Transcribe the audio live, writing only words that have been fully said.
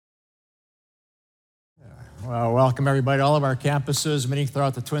Well, welcome everybody to all of our campuses meeting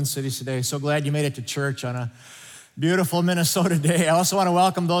throughout the Twin Cities today. So glad you made it to church on a beautiful Minnesota day. I also want to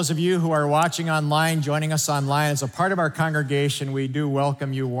welcome those of you who are watching online, joining us online. As a part of our congregation, we do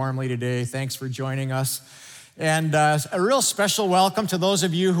welcome you warmly today. Thanks for joining us. And a real special welcome to those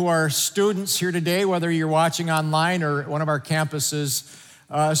of you who are students here today, whether you're watching online or at one of our campuses,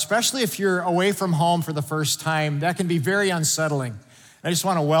 especially if you're away from home for the first time. That can be very unsettling. I just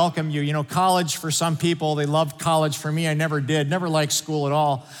want to welcome you. You know, college for some people, they loved college. For me, I never did, never liked school at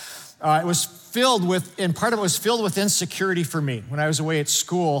all. It was filled with, and part of it was filled with insecurity for me when I was away at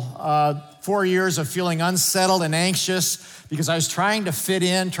school. 4 years of feeling unsettled and anxious because I was trying to fit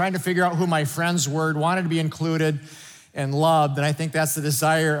in, trying to figure out who my friends were, wanted to be included and loved. And I think that's the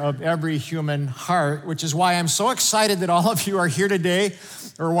desire of every human heart, which is why I'm so excited that all of you are here today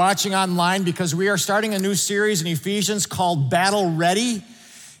or watching online, because we are starting a new series in Ephesians called Battle Ready.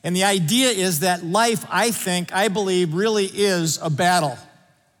 And the idea is that life, I believe, really is a battle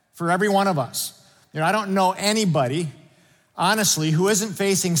for every one of us. You know, I don't know anybody, honestly, who isn't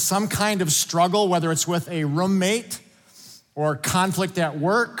facing some kind of struggle, whether it's with a roommate or conflict at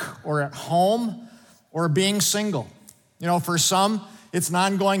work or at home or being single. You know, for some, it's an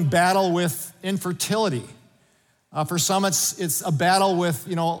ongoing battle with infertility. For some, it's a battle with,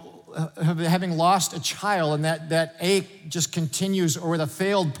 having lost a child, and that ache just continues, or with a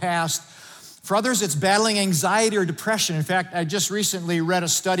failed past. For others, it's battling anxiety or depression. In fact, I just recently read a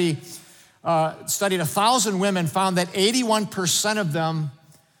studied 1,000 women, found that 81% of them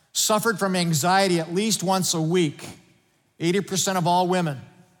suffered from anxiety at least once a week. 80% of all women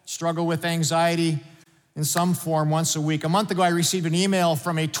struggle with anxiety in some form once a week. A month ago, I received an email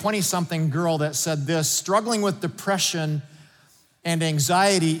from a 20-something girl that said this: struggling with depression and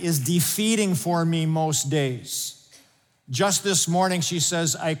anxiety is defeating for me most days. Just this morning, she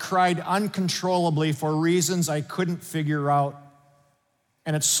says, I cried uncontrollably for reasons I couldn't figure out,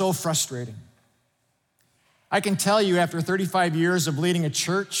 and it's so frustrating. I can tell you, after 35 years of leading a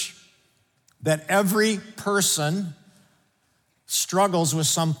church, that every person struggles with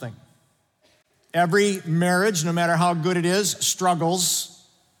something. Every marriage, no matter how good it is, struggles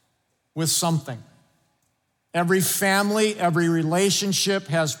with something. Every family, every relationship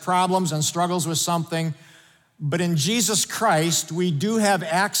has problems and struggles with something. But in Jesus Christ, we do have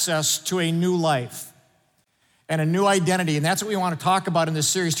access to a new life and a new identity. And that's what we want to talk about in this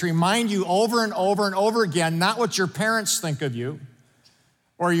series, to remind you over and over and over again, not what your parents think of you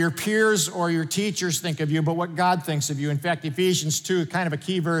or your peers or your teachers think of you, but what God thinks of you. In fact, Ephesians 2, kind of a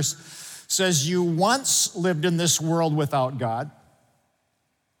key verse, says, you once lived in this world without God.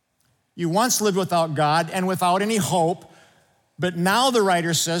 You once lived without God and without any hope, but now the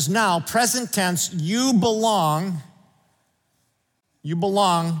writer says, now, present tense, you belong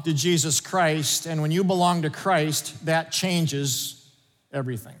to Jesus Christ, and when you belong to Christ, that changes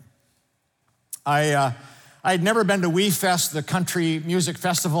everything. I'd never been to WeFest, the country music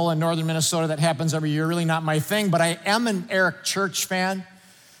festival in northern Minnesota that happens every year, really not my thing, but I am an Eric Church fan.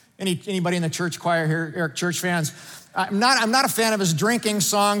 Anybody in the church choir here, Eric Church fans? I'm not a fan of his drinking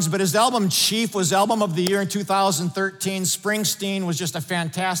songs, but his album Chief was album of the year in 2013. Springsteen was just a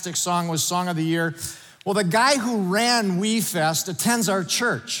fantastic song, was song of the year. Well, the guy who ran WeFest attends our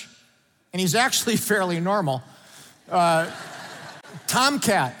church, and he's actually fairly normal.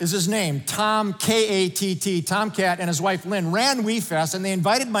 Tomcat is his name, Tom, K-A-T-T, Tomcat, and his wife Lynn ran WeFest, and they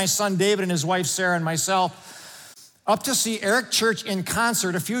invited my son David and his wife Sarah and myself up to see Eric Church in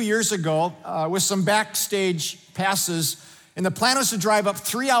concert a few years ago with some backstage passes. And the plan was to drive up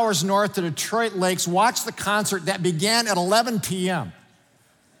 3 hours north to Detroit Lakes, watch the concert that began at 11 p.m.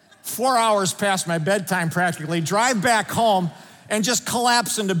 4 hours past my bedtime practically, drive back home and just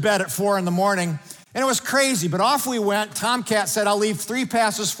collapse into bed at 4 in the morning. And it was crazy, but off we went. Tomcat said, I'll leave 3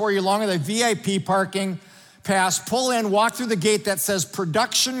 passes for you along with a VIP parking pass. Pull in, walk through the gate that says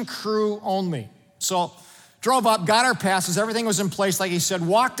production crew only. So drove up, got our passes, everything was in place, like he said,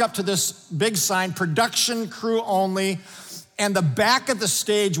 walked up to this big sign, production crew only, and the back of the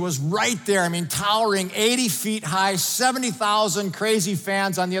stage was right there. I mean, towering 80 feet high, 70,000 crazy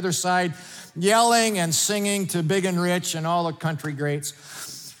fans on the other side, yelling and singing to Big and Rich and all the country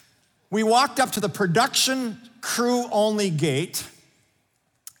greats. We walked up to the production crew only gate,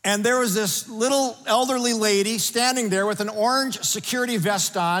 and there was this little elderly lady standing there with an orange security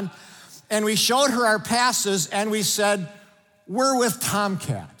vest on. And we showed her our passes, and we said, we're with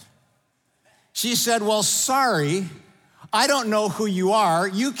Tomcat. She said, well, sorry, I don't know who you are.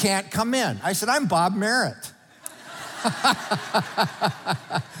 You can't come in. I said, I'm Bob Merritt.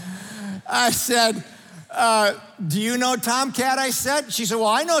 I said, Do you know Tomcat, I said? She said, well,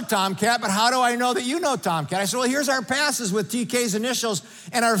 I know Tomcat, but how do I know that you know Tomcat? I said, well, here's our passes with TK's initials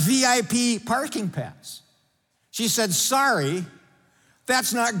and our VIP parking pass. She said, sorry,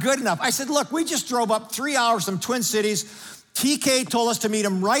 that's not good enough. I said, look, we just drove up 3 hours from Twin Cities. TK told us to meet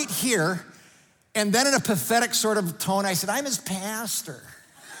him right here. And then in a pathetic sort of tone, I said, I'm his pastor.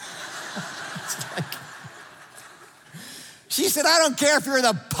 She said, I don't care if you're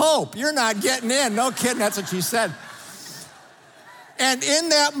the Pope, you're not getting in. No kidding, that's what she said. And in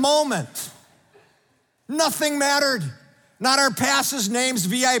that moment, nothing mattered. Not our passes, names,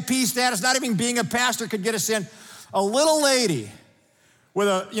 VIP status, not even being a pastor could get us in. A little lady with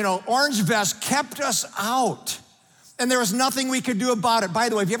a orange vest kept us out. And there was nothing we could do about it. By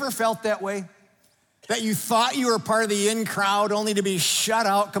the way, have you ever felt that way? That you thought you were part of the in crowd only to be shut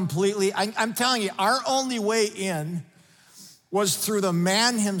out completely? I'm telling you, our only way in was through the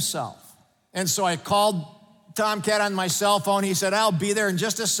man himself. And so I called Tomcat on my cell phone. He said, I'll be there in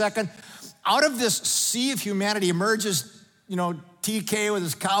just a second. Out of this sea of humanity emerges, TK with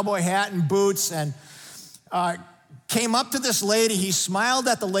his cowboy hat and boots and came up to this lady. He smiled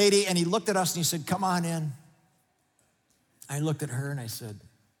at the lady and he looked at us and he said, come on in. I looked at her and I said,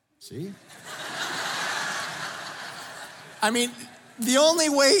 see? I mean, the only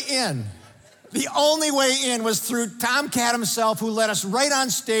way in was through Tomcat himself, who led us right on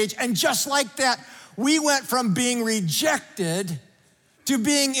stage. And just like that, we went from being rejected to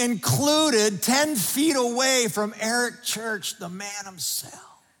being included 10 feet away from Eric Church, the man himself.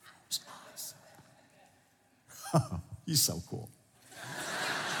 It was awesome. He's so cool.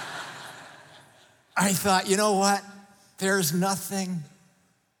 I thought, you know what? There's nothing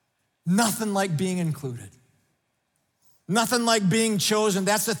like being included. Nothing like being chosen.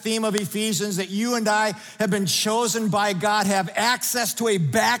 That's the theme of Ephesians, that you and I have been chosen by God, have access to a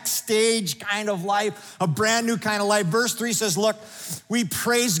backstage kind of life, a brand new kind of life. Verse 3 says, look, we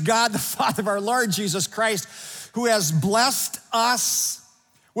praise God, the Father of our Lord Jesus Christ, who has blessed us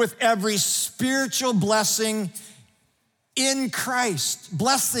with every spiritual blessing in Christ.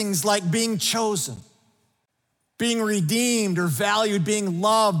 Blessings like being chosen, being redeemed or valued, being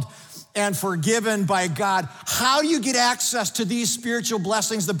loved and forgiven by God. How do you get access to these spiritual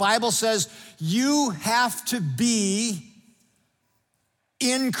blessings? The Bible says you have to be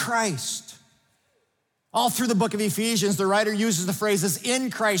in Christ. All through the book of Ephesians, the writer uses the phrases in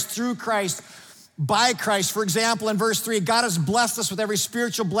Christ, through Christ, by Christ. For example, in verse 3, God has blessed us with every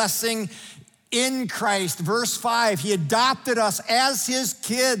spiritual blessing in Christ. Verse 5, he adopted us as his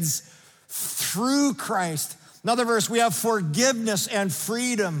kids through Christ. Another verse, we have forgiveness and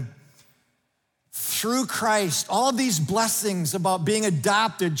freedom through Christ. All of these blessings about being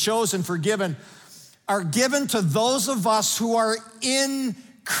adopted, chosen, forgiven are given to those of us who are in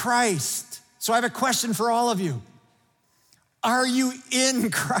Christ. So I have a question for all of you. Are you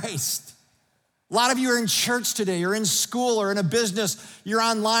in Christ? A lot of you are in church today, you're in school or in a business, you're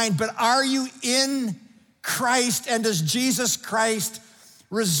online, but are you in Christ? And does Jesus Christ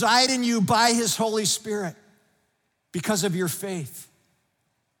reside in you by his Holy Spirit because of your faith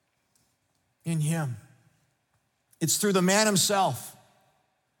in him? It's through the man himself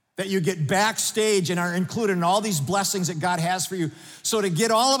that you get backstage and are included in all these blessings that God has for you. So to get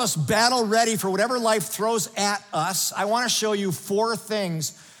all of us battle ready for whatever life throws at us, I want to show you 4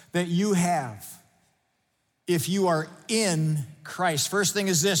 things that you have if you are in Christ. First thing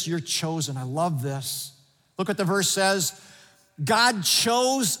is this: you're chosen. I love this. Look what the verse says. God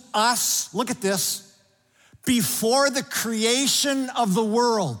chose us, look at this, before the creation of the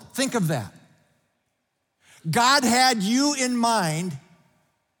world. Think of that. God had you in mind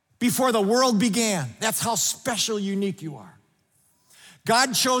before the world began. That's how special, unique you are.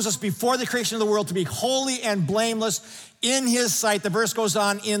 God chose us before the creation of the world to be holy and blameless in his sight. The verse goes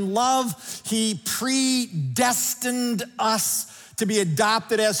on, in love, he predestined us to be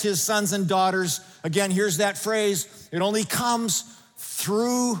adopted as his sons and daughters. Again, here's that phrase. It only comes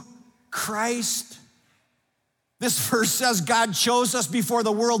through Christ. This verse says God chose us before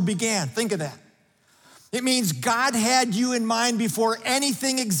the world began. Think of that. It means God had you in mind before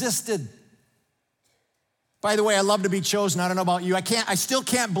anything existed. By the way, I love to be chosen. I don't know about you. I still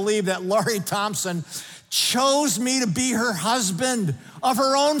can't believe that Laurie Thompson chose me to be her husband of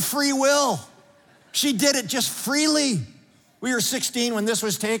her own free will. She did it just freely. We were 16 when this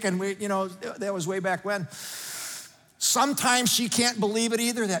was taken. That was way back when. Sometimes she can't believe it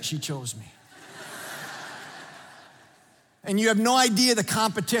either that she chose me. And you have no idea the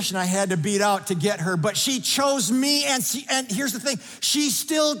competition I had to beat out to get her, but she chose me, and here's the thing, she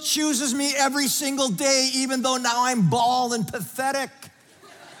still chooses me every single day, even though now I'm bald and pathetic.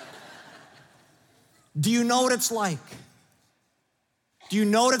 Do you know what it's like? Do you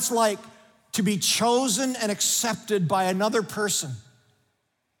know what it's like to be chosen and accepted by another person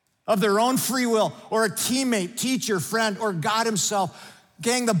of their own free will, or a teammate, teacher, friend, or God himself?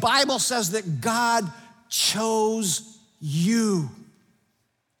 Gang, the Bible says that God chose you.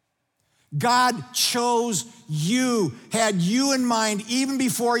 God chose you, had you in mind even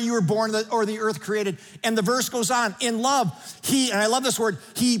before you were born or the earth created. And the verse goes on, in love, and I love this word,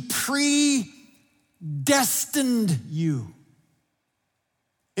 he predestined you.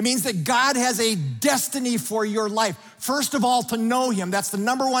 It means that God has a destiny for your life. First of all, to know him. That's the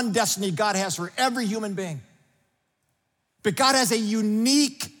number one destiny God has for every human being. But God has a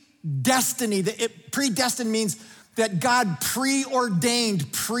unique destiny. Predestined means that God preordained,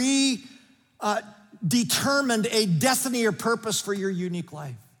 determined a destiny or purpose for your unique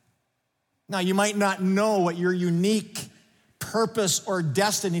life. Now, you might not know what your unique purpose or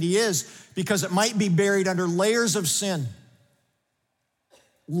destiny is because it might be buried under layers of sin,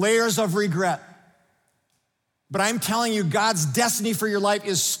 layers of regret. But I'm telling you, God's destiny for your life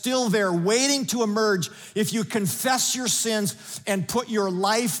is still there, waiting to emerge if you confess your sins and put your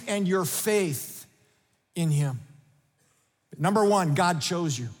life and your faith in him. Number one, God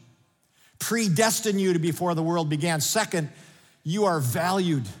chose you, predestined you to before the world began. Second, you are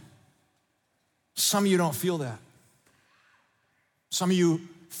valued. Some of you don't feel that. Some of you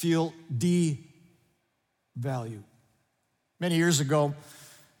feel devalued. Many years ago,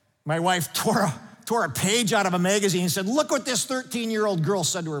 my wife tore a page out of a magazine and said, look what this 13-year-old girl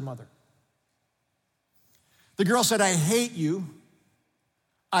said to her mother. The girl said, I hate you.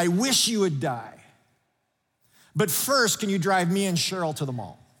 I wish you would die. But first, can you drive me and Cheryl to the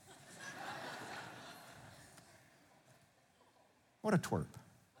mall? What a twerp.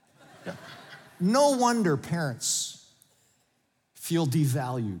 Yeah. No wonder parents feel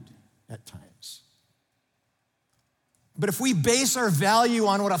devalued at times. But if we base our value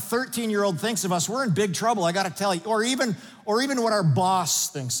on what a 13-year-old thinks of us, we're in big trouble, I gotta tell you. Or even what our boss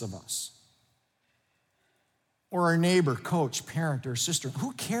thinks of us. Or our neighbor, coach, parent, or sister.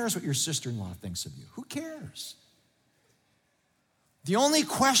 Who cares what your sister-in-law thinks of you? Who cares? The only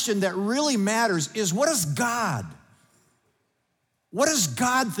question that really matters is, what does God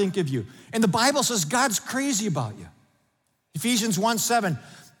think of you? And the Bible says God's crazy about you. Ephesians 1:7,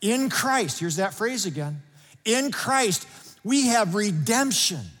 in Christ, here's that phrase again, in Christ, we have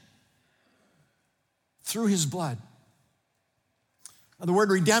redemption through his blood. Now, the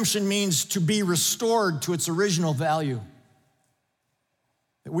word redemption means to be restored to its original value.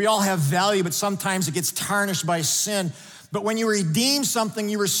 We all have value, but sometimes it gets tarnished by sin. But when you redeem something,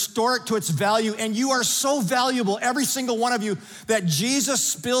 you restore it to its value, and you are so valuable, every single one of you, that Jesus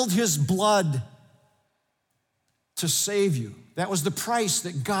spilled his blood to save you. That was the price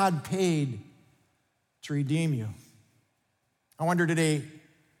that God paid to redeem you. I wonder today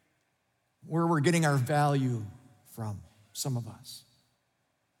where we're getting our value from, some of us.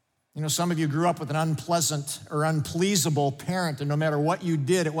 You know, some of you grew up with an unpleasant or unpleasable parent, and no matter what you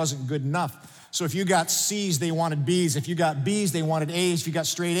did, it wasn't good enough. So if you got C's, they wanted B's. If you got B's, they wanted A's. If you got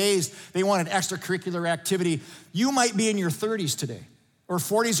straight A's, they wanted extracurricular activity. You might be in your 30s today, or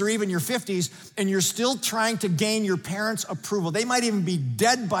 40s, or even your 50s, and you're still trying to gain your parents' approval. They might even be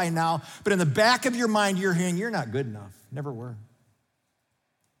dead by now, but in the back of your mind, you're hearing, you're not good enough, never were.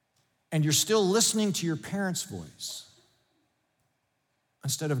 And you're still listening to your parents' voice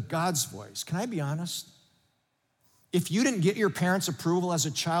instead of God's voice. Can I be honest? If you didn't get your parents' approval as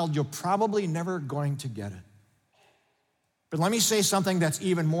a child, you're probably never going to get it. But let me say something that's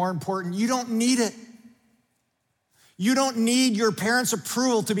even more important. You don't need it. You don't need your parents'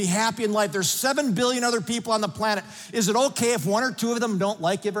 approval to be happy in life. There's 7 billion other people on the planet. Is it okay if one or two of them don't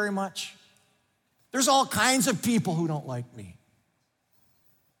like you very much? There's all kinds of people who don't like me.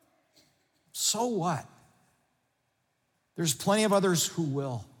 So what? There's plenty of others who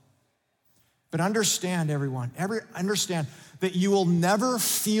will. But understand, everyone, understand that you will never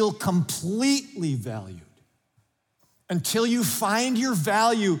feel completely valued until you find your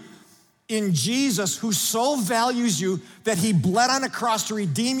value in Jesus, who so values you that he bled on a cross to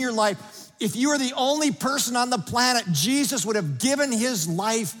redeem your life. If you are the only person on the planet, Jesus would have given his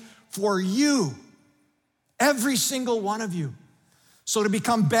life for you, every single one of you. So to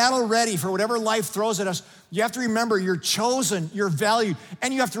become battle ready for whatever life throws at us, you have to remember you're chosen, you're valued,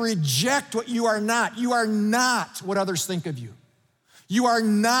 and you have to reject what you are not. You are not what others think of you. You are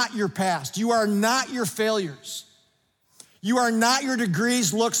not your past. You are not your failures. You are not your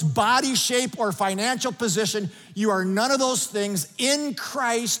degrees, looks, body shape, or financial position. You are none of those things. In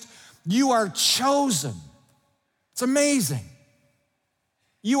Christ, you are chosen. It's amazing.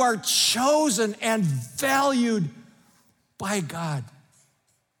 You are chosen and valued by God.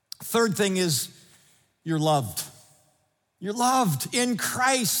 Third thing is you're loved. You're loved in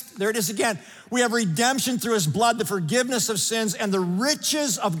Christ. There it is again. We have redemption through his blood, the forgiveness of sins, and the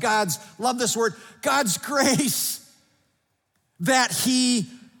riches of God's, love this word, God's grace that he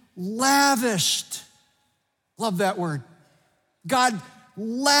lavished. Love that word. God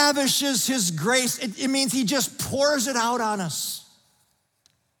lavishes his grace. It means he just pours it out on us.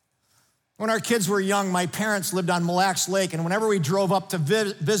 When our kids were young, my parents lived on Mille Lacs Lake, and whenever we drove up to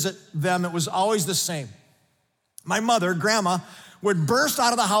visit them, it was always the same. My mother, Grandma, would burst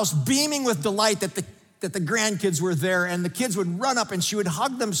out of the house beaming with delight that the grandkids were there, and the kids would run up and she would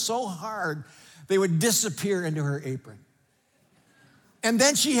hug them so hard they would disappear into her apron. And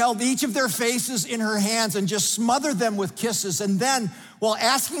then she held each of their faces in her hands and just smothered them with kisses. And then, while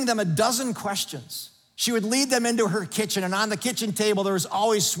asking them a dozen questions, she would lead them into her kitchen, and on the kitchen table, there was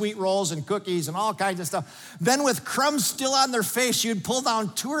always sweet rolls and cookies and all kinds of stuff. Then with crumbs still on their face, she would pull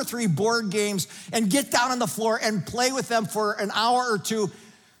down 2 or 3 board games and get down on the floor and play with them for an hour or two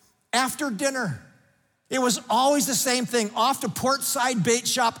after dinner. It was always the same thing, off to Portside Bait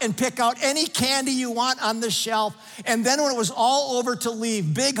Shop and pick out any candy you want on the shelf. And then when it was all over to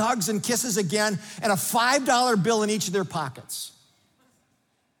leave, big hugs and kisses again, and a $5 bill in each of their pockets.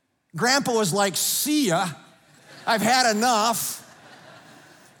 Grandpa was like, see ya, I've had enough.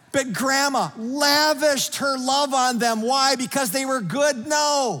 But Grandma lavished her love on them. Why? Because they were good?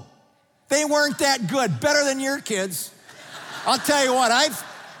 No, they weren't that good. Better than your kids. I'll tell you what,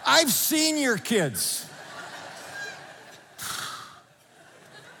 I've seen your kids.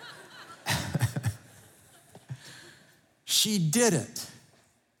 She did it,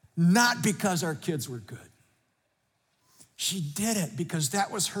 not because our kids were good. She did it because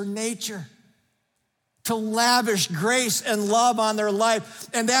that was her nature, to lavish grace and love on their life.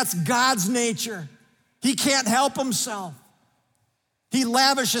 And that's God's nature. He can't help himself. He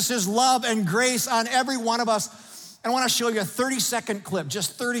lavishes his love and grace on every one of us. And I want to show you a 30-second clip,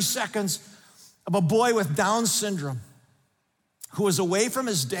 just 30 seconds, of a boy with Down syndrome who was away from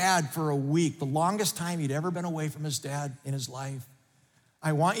his dad for a week, the longest time he'd ever been away from his dad in his life.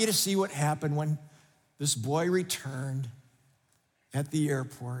 I want you to see what happened when this boy returned at the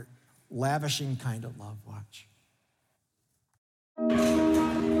airport, lavishing kind of love. Watch.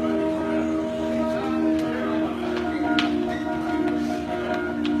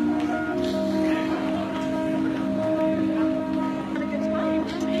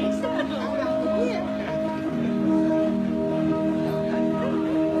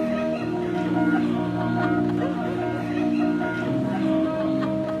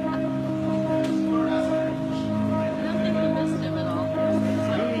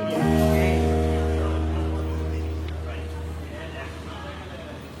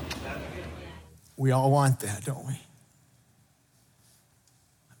 We all want that, don't we? I'm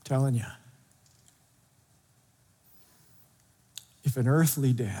telling you. If an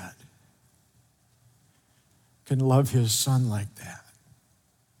earthly dad can love his son like that,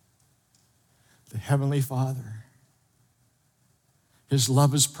 the Heavenly Father, his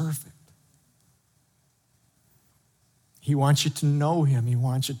love is perfect. He wants you to know him. He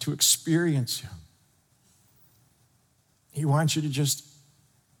wants you to experience him. He wants you to just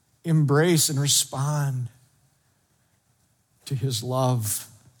embrace and respond to his love.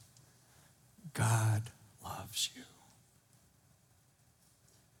 God loves you.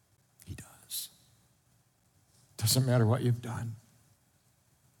 He does. Doesn't matter what you've done.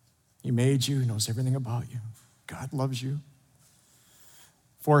 He made you, he knows everything about you. God loves you.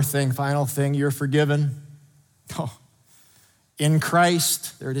 Fourth thing, final thing, you're forgiven. Oh, in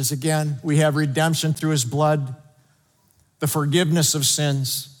Christ, there it is again, we have redemption through his blood, the forgiveness of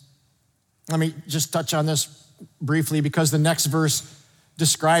sins. Let me just touch on this briefly because the next verse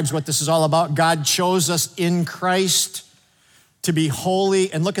describes what this is all about. God chose us in Christ to be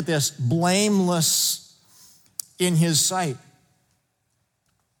holy, and look at this, blameless in his sight.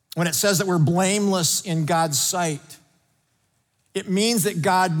 When it says that we're blameless in God's sight, it means that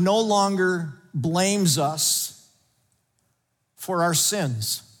God no longer blames us for our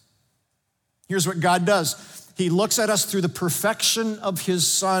sins. Here's what God does. He looks at us through the perfection of his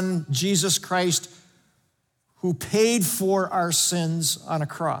Son, Jesus Christ, who paid for our sins on a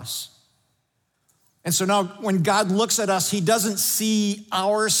cross. And so now when God looks at us, he doesn't see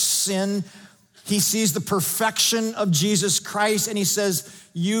our sin. He sees the perfection of Jesus Christ, and he says,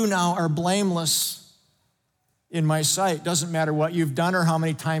 you now are blameless in my sight. Doesn't matter what you've done or how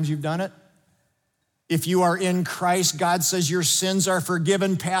many times you've done it. If you are in Christ, God says your sins are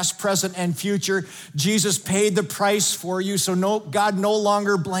forgiven, past, present, and future. Jesus paid the price for you, so God no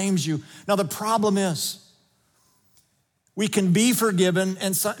longer blames you. Now, the problem is, we can be forgiven,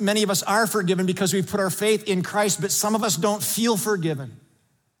 and many of us are forgiven because we've put our faith in Christ, but some of us don't feel forgiven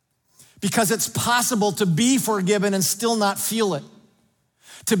because it's possible to be forgiven and still not feel it.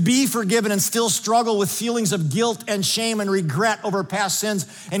 To be forgiven and still struggle with feelings of guilt and shame and regret over past sins.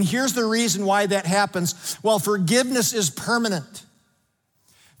 And here's the reason why that happens. While forgiveness is permanent,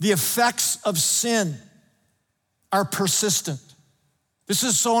 the effects of sin are persistent. This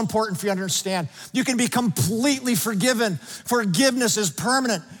is so important for you to understand. You can be completely forgiven. Forgiveness is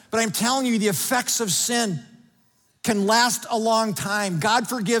permanent, but I'm telling you, the effects of sin can last a long time. God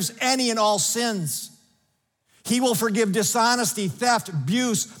forgives any and all sins. He will forgive dishonesty, theft,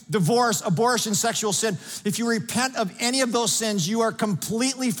 abuse, divorce, abortion, sexual sin. If you repent of any of those sins, you are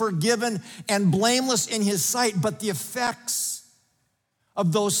completely forgiven and blameless in his sight. But the effects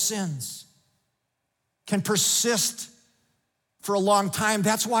of those sins can persist for a long time.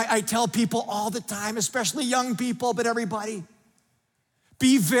 That's why I tell people all the time, especially young people, but everybody,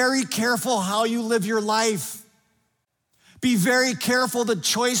 be very careful how you live your life. Be very careful the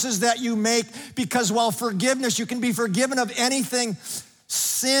choices that you make, because while forgiveness, you can be forgiven of anything,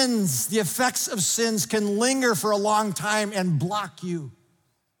 sins, the effects of sins can linger for a long time and block you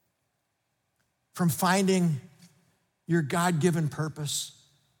from finding your God-given purpose.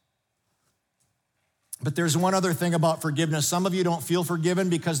 But there's one other thing about forgiveness. Some of you don't feel forgiven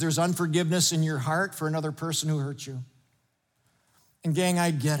because there's unforgiveness in your heart for another person who hurt you. And gang,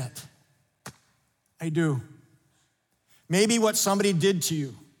 I get it. I do. Maybe what somebody did to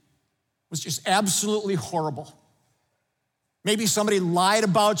you was just absolutely horrible. Maybe somebody lied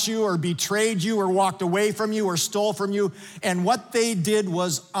about you or betrayed you or walked away from you or stole from you, and what they did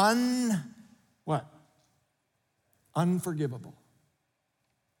was unforgivable.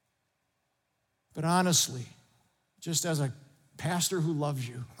 But honestly, just as a pastor who loves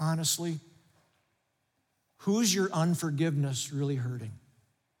you, honestly, who's your unforgiveness really hurting?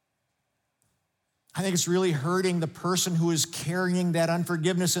 I think it's really hurting the person who is carrying that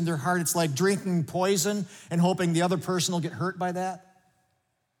unforgiveness in their heart. It's like drinking poison and hoping the other person will get hurt by that.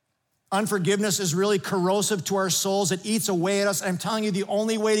 Unforgiveness is really corrosive to our souls. It eats away at us. I'm telling you, the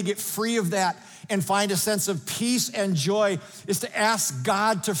only way to get free of that and find a sense of peace and joy is to ask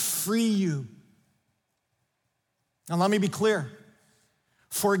God to free you. Now, let me be clear.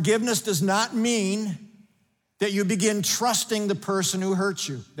 Forgiveness does not mean that you begin trusting the person who hurt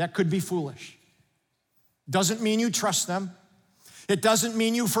you. That could be foolish. Doesn't mean you trust them. It doesn't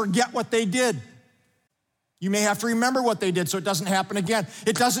mean you forget what they did. You may have to remember what they did so it doesn't happen again.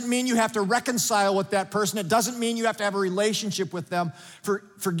 It doesn't mean you have to reconcile with that person. It doesn't mean you have to have a relationship with them.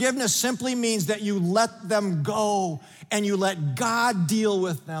 Forgiveness simply means that you let them go and you let God deal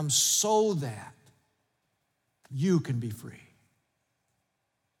with them so that you can be free.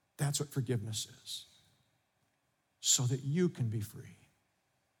 That's what forgiveness is. So that you can be free.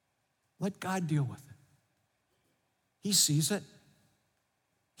 Let God deal with it. He sees it.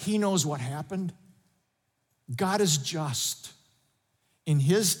 He knows what happened. God is just. In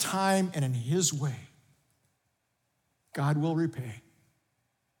his time and in his way, God will repay.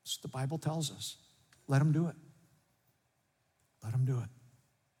 That's what the Bible tells us. Let him do it. Let him do it.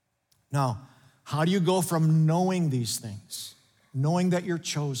 Now, how do you go from knowing these things, knowing that you're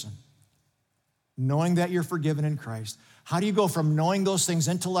chosen, knowing that you're forgiven in Christ? How do you go from knowing those things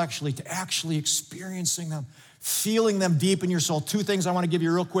intellectually to actually experiencing them, feeling them deep in your soul? Two things I want to give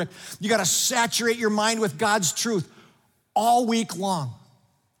you real quick. You got to saturate your mind with God's truth all week long.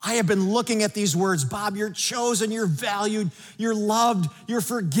 I have been looking at these words. Bob, you're chosen, you're valued, you're loved, you're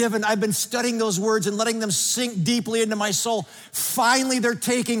forgiven. I've been studying those words and letting them sink deeply into my soul. Finally, they're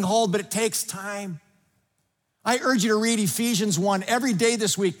taking hold, but it takes time. I urge you to read Ephesians 1 every day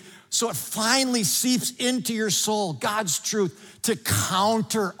this week so it finally seeps into your soul, God's truth, to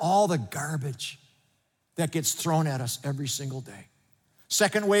counter all the garbage that gets thrown at us every single day.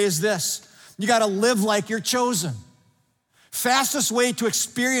 Second way is this. You got to live like you're chosen. Fastest way to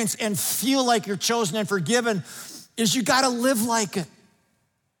experience and feel like you're chosen and forgiven is you got to live like it.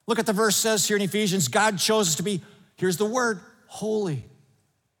 Look at the verse says here in Ephesians, God chose us to be, here's the word, holy.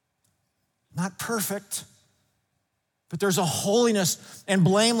 Not perfect, but there's a holiness and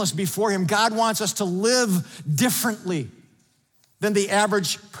blameless before him. God wants us to live differently than the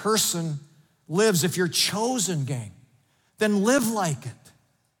average person lives. If you're chosen, gang, then live like it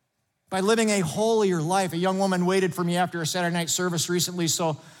by living a holier life. A young woman waited for me after a Saturday night service recently,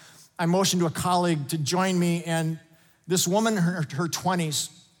 so I motioned to a colleague to join me, and this woman in her 20s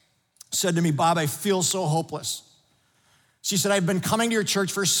said to me, Bob, I feel so hopeless. She said, I've been coming to your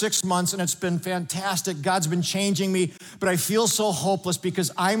church for 6 months and it's been fantastic. God's been changing me, but I feel so hopeless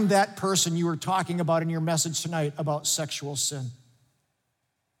because I'm that person you were talking about in your message tonight about sexual sin.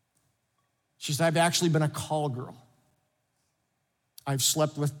 She said, I've actually been a call girl. I've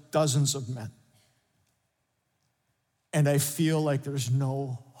slept with dozens of men. And I feel like there's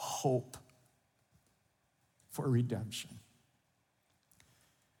no hope for redemption.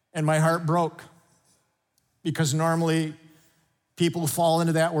 And my heart broke because normally people who fall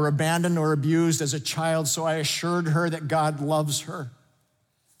into that were abandoned or abused as a child, so I assured her that God loves her.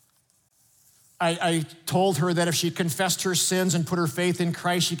 I told her that if she confessed her sins and put her faith in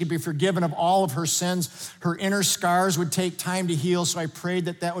Christ, she could be forgiven of all of her sins. Her inner scars would take time to heal, so I prayed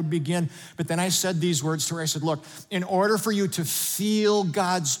that that would begin. But then I said these words to her. I said, look, in order for you to feel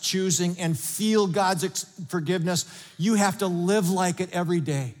God's choosing and feel God's forgiveness, you have to live like it every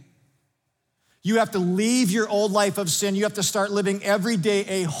day. You have to leave your old life of sin. You have to start living every day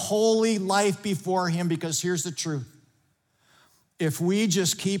a holy life before Him, because here's the truth. If we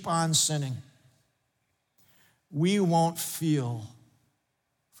just keep on sinning, we won't feel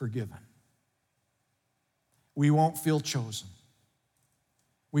forgiven. We won't feel chosen.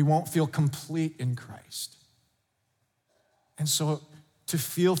 We won't feel complete in Christ. And so to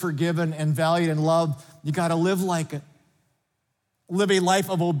feel forgiven and valued and loved, you got to live like it. Live a life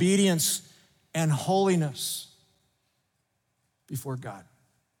of obedience and holiness before God.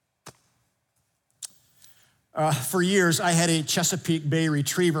 For years, I had a Chesapeake Bay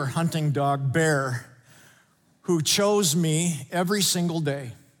Retriever hunting dog, Bear, who chose me every single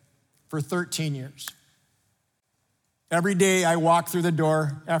day for 13 years. Every day I walked through the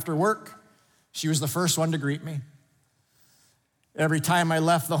door after work, she was the first one to greet me. Every time I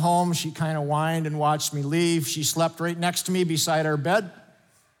left the home, she kind of whined and watched me leave. She slept right next to me beside our bed.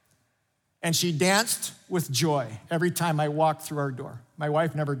 And she danced with joy every time I walked through our door. My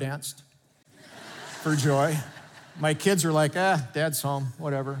wife never danced for joy. My kids were like, Dad's home,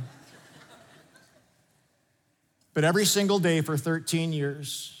 whatever. But every single day for 13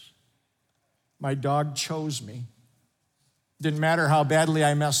 years, my dog chose me. Didn't matter how badly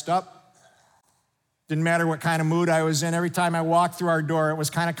I messed up. Didn't matter what kind of mood I was in. Every time I walked through our door, it was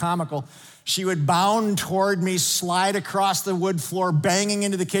kind of comical. She would bound toward me, slide across the wood floor, banging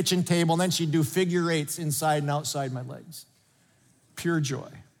into the kitchen table, and then she'd do figure eights inside and outside my legs. Pure joy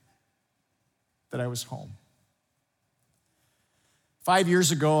that I was home. 5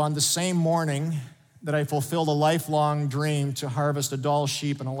 years ago, on the same morning that I fulfilled a lifelong dream to harvest a Dall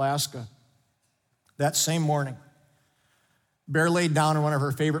sheep in Alaska, that same morning, Bear laid down in one of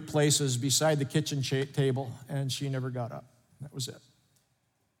her favorite places beside the kitchen table, and she never got up. That was it.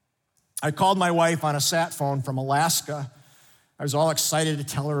 I called my wife on a sat phone from Alaska. I was all excited to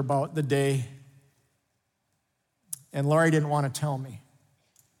tell her about the day. And Lori didn't want to tell me.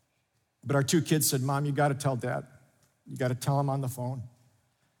 But our 2 kids said, Mom, you got to tell Dad. You got to tell him on the phone.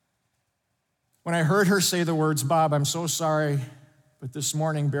 When I heard her say the words, Bob, I'm so sorry, but this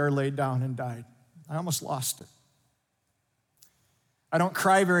morning Bear laid down and died, I almost lost it. I don't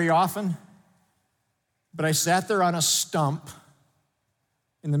cry very often, but I sat there on a stump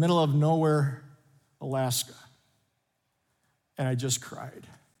in the middle of nowhere, Alaska, and I just cried.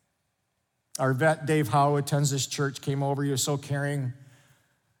 Our vet, Dave Howe, who attends this church, came over. He was so caring.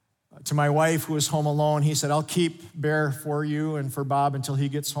 To my wife, who was home alone, he said, I'll keep Bear for you and for Bob until he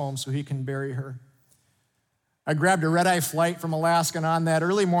gets home so he can bury her. I grabbed a red-eye flight from Alaska, and on that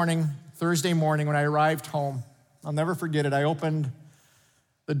early morning, Thursday morning, when I arrived home, I'll never forget it, I opened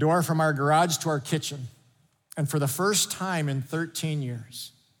the door from our garage to our kitchen. And for the first time in 13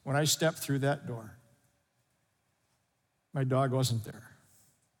 years, when I stepped through that door, my dog wasn't there.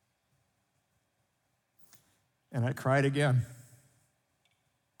 And I cried again.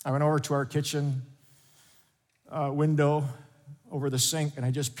 I went over to our kitchen window over the sink, and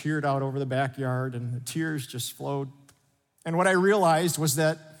I just peered out over the backyard, and the tears just flowed. And what I realized was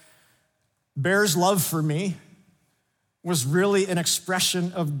that Bear's love for me was really an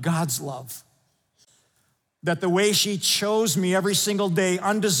expression of God's love. That the way she chose me every single day,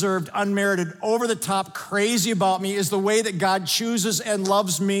 undeserved, unmerited, over the top, crazy about me, is the way that God chooses and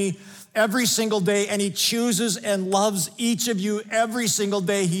loves me every single day, and He chooses and loves each of you every single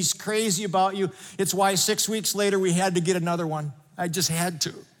day. He's crazy about you. It's why 6 weeks later we had to get another one. I just had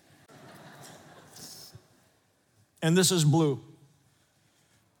to. And this is Blue.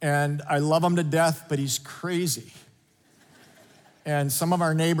 And I love him to death, but he's crazy. And some of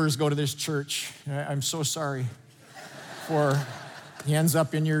our neighbors go to this church. I'm so sorry for he ends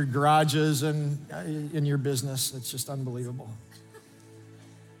up in your garages and in your business. It's just unbelievable.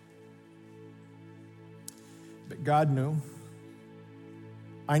 But God knew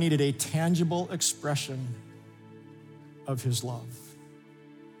I needed a tangible expression of his love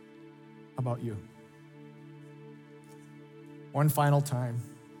about you. One final time.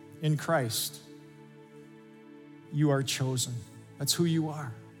 In Christ, you are chosen. That's who you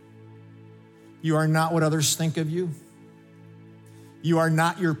are. You are not what others think of you. You are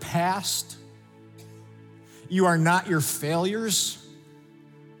not your past. You are not your failures.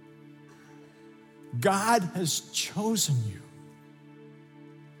 God has chosen you.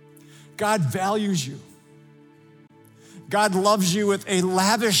 God values you. God loves you with a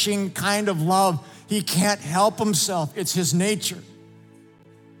lavishing kind of love. He can't help himself. It's his nature.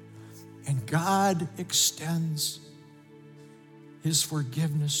 And God extends his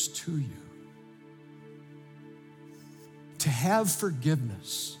forgiveness to you. To have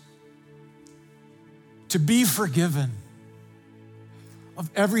forgiveness, to be forgiven of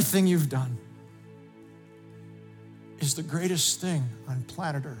everything you've done, is the greatest thing on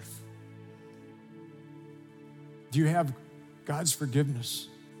planet Earth. Do you have God's forgiveness?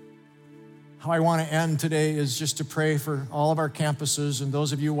 How I want to end today is just to pray for all of our campuses and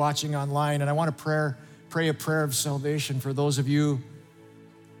those of you watching online. And I want to pray a prayer of salvation for those of you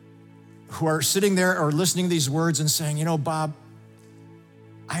who are sitting there or listening to these words and saying, you know, Bob,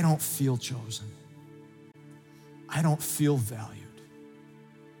 I don't feel chosen. I don't feel valued.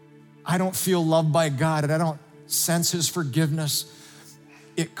 I don't feel loved by God, and I don't sense his forgiveness.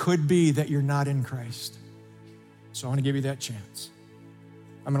 It could be that you're not in Christ. So I want to give you that chance.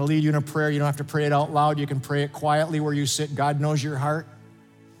 I'm going to lead you in a prayer. You don't have to pray it out loud. You can pray it quietly where you sit. God knows your heart.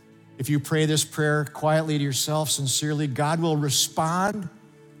 If you pray this prayer quietly to yourself, sincerely, God will respond,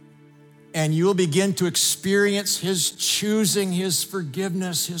 and you'll begin to experience his choosing, his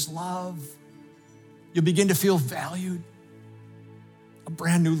forgiveness, his love. You'll begin to feel valued, a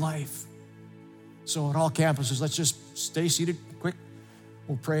brand new life. So at all campuses, let's just stay seated quick.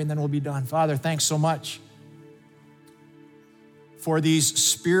 We'll pray and then we'll be done. Father, thanks so much for these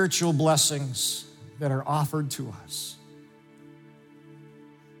spiritual blessings that are offered to us.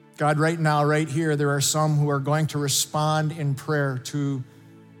 God, right now, right here, there are some who are going to respond in prayer to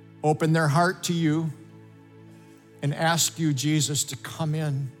open their heart to you and ask you, Jesus, to come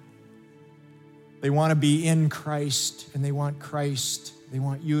in. They want to be in Christ, and they want Christ. They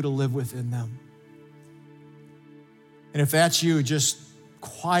want you to live within them. And if that's you, just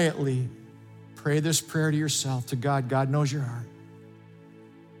quietly pray this prayer to yourself, to God. God knows your heart.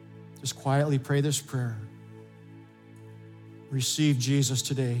 Just quietly pray this prayer. Receive Jesus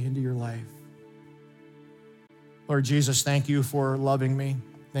today into your life. Lord Jesus, thank you for loving me.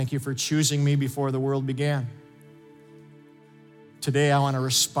 Thank you for choosing me before the world began. Today, I want to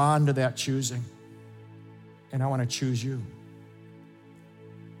respond to that choosing, and I want to choose you.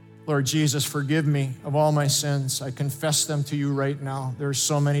 Lord Jesus, forgive me of all my sins. I confess them to you right now. There are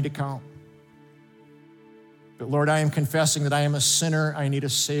so many to count. But Lord, I am confessing that I am a sinner. I need a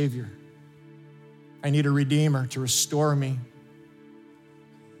Savior. I need a Redeemer to restore me.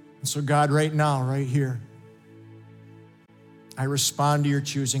 And so God, right now, right here, I respond to your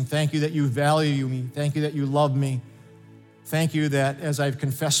choosing. Thank you that you value me. Thank you that you love me. Thank you that as I've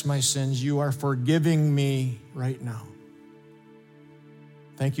confessed my sins, you are forgiving me right now.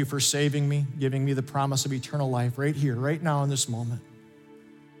 Thank you for saving me, giving me the promise of eternal life right here, right now in this moment.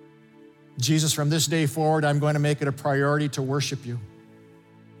 Jesus, from this day forward, I'm going to make it a priority to worship you,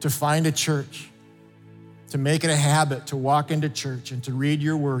 to find a church, to make it a habit to walk into church and to read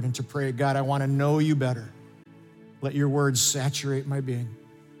your word and to pray. God, I want to know you better. Let your words saturate my being.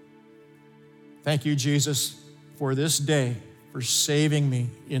 Thank you, Jesus, for this day, for saving me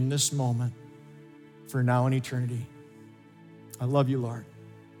in this moment, for now and eternity. I love you, Lord.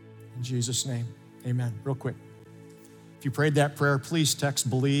 In Jesus' name, amen. Real quick. If you prayed that prayer, please text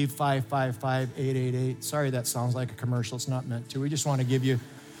BELIEVE 555-888. Sorry that sounds like a commercial. It's not meant to. We just want to give you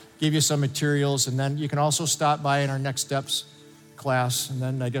some materials, and then you can also stop by in our Next Steps class, and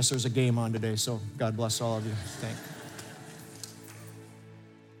then I guess there's a game on today, so God bless all of you. Thank you.